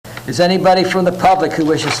Is anybody from the public who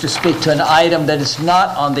wishes to speak to an item that is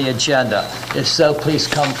not on the agenda? If so, please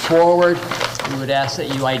come forward. We would ask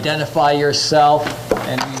that you identify yourself,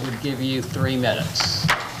 and we would give you 3 minutes.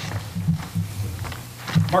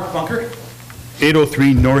 Mark Bunker,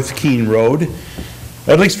 803 North Keene Road,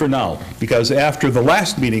 at least for now, because after the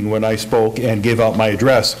last meeting when I spoke and gave out my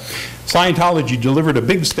address, Scientology delivered a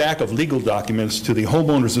big stack of legal documents to the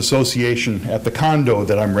homeowners association at the condo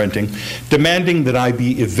that I'm renting, demanding that I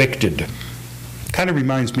be evicted. Kind of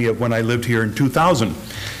reminds me of when I lived here in 2000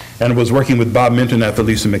 and was working with Bob Minton at the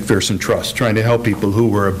Lisa McPherson Trust, trying to help people who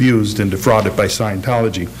were abused and defrauded by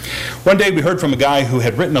Scientology. One day we heard from a guy who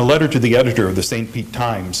had written a letter to the editor of the St. Pete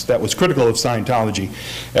Times that was critical of Scientology,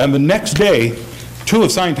 and the next day, 2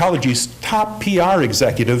 of Scientology's top PR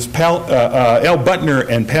executives, Al Butner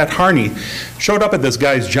and Pat Harney, showed up at this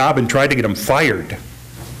guy's job and tried to get him fired.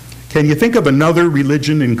 Can you think of another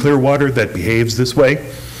religion in Clearwater that behaves this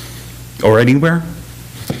way? Or anywhere?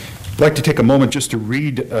 I'd like to take a moment just to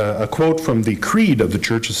read a quote from the creed of the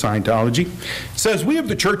Church of Scientology. It says, "We of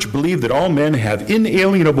the Church believe that all men have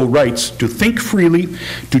inalienable rights to think freely,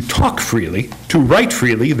 to talk freely, to write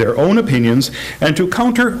freely their own opinions, and to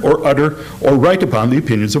counter or utter or write upon the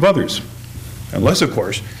opinions of others." Unless, of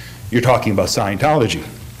course, you're talking about Scientology.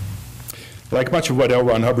 Like much of what L.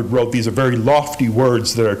 Ron Hubbard wrote, these are very lofty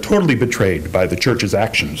words that are totally betrayed by the Church's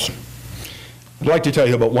actions. I'd like to tell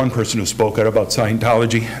you about one person who spoke out about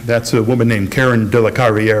Scientology. That's a woman named Karen de la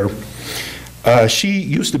Carriere. She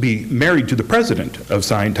used to be married to the president of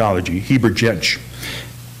Scientology, Heber Jensch.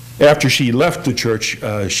 After she left the church,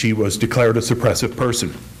 she was declared a suppressive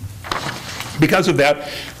person. Because of that,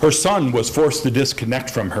 her son was forced to disconnect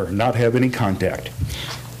from her, not have any contact.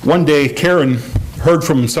 One day, Karen heard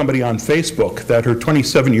from somebody on Facebook that her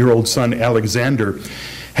 27-year-old son, Alexander,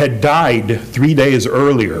 had died 3 days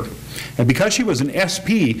earlier. And because she was an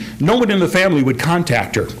SP, no one in the family would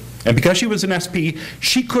contact her. And because she was an SP,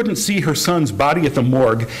 she couldn't see her son's body at the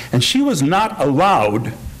morgue, and she was not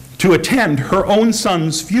allowed to attend her own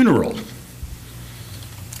son's funeral.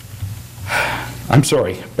 I'm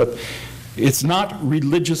sorry, but it's not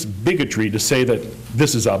religious bigotry to say that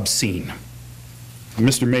this is obscene.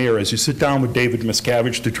 Mr. Mayor, as you sit down with David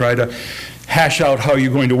Miscavige to try to hash out how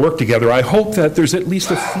you're going to work together, I hope that there's at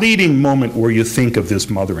least a fleeting moment where you think of this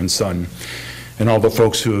mother and son and all the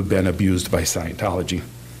folks who have been abused by Scientology.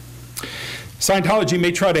 Scientology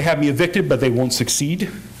may try to have me evicted, but they won't succeed.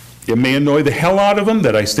 It may annoy the hell out of them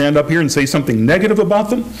that I stand up here and say something negative about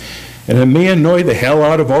them, and it may annoy the hell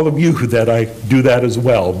out of all of you that I do that as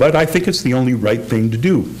well, but I think it's the only right thing to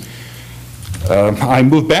do. I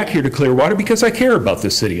moved back here to Clearwater because I care about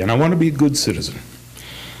this city and I want to be a good citizen.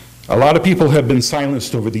 A lot of people have been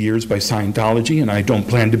silenced over the years by Scientology, and I don't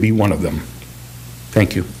plan to be one of them.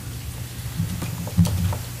 Thank you.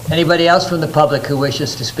 Anybody else from the public who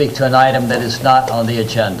wishes to speak to an item that is not on the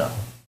agenda?